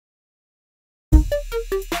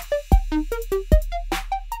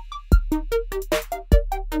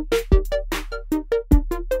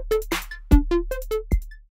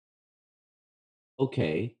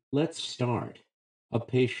Okay, let's start. A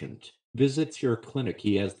patient visits your clinic.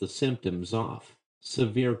 He has the symptoms of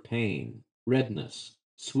severe pain, redness,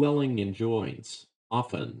 swelling in joints,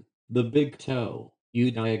 often the big toe.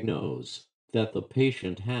 You diagnose that the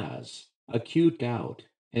patient has acute gout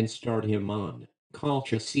and start him on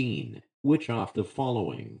colchicine. Which of the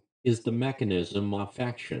following is the mechanism of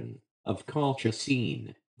action of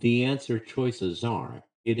colchicine? The answer choices are: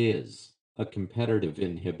 it is a competitive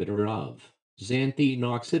inhibitor of xanthine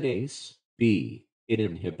oxidase. B. It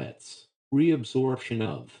inhibits reabsorption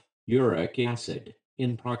of uric acid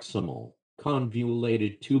in proximal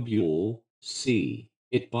convoluted tubule. C.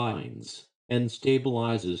 It binds and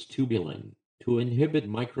stabilizes tubulin to inhibit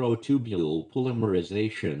microtubule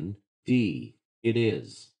polymerization. D. It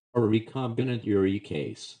is a recombinant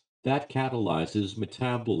uricase that catalyzes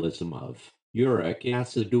metabolism of uric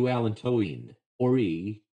acid allantoin. Or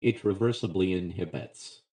E. It reversibly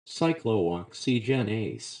inhibits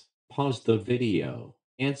cyclooxygenase. Pause the video,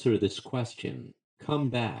 answer this question, come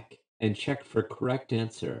back, and check for correct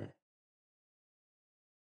answer.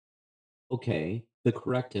 Okay, the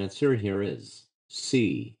correct answer here is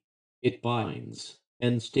C. It binds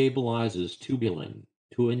and stabilizes tubulin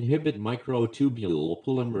to inhibit microtubule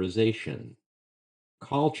polymerization.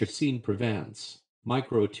 Colchicine prevents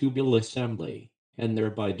microtubule assembly and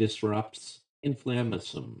thereby disrupts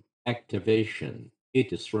inflammasome activation. It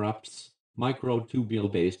disrupts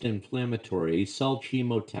microtubule-based inflammatory cell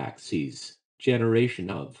chemotaxis, generation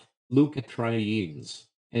of leukotrienes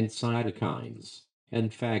and cytokines, and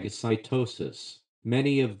phagocytosis.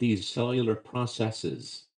 Many of these cellular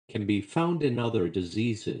processes can be found in other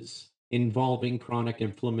diseases involving chronic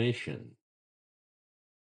inflammation.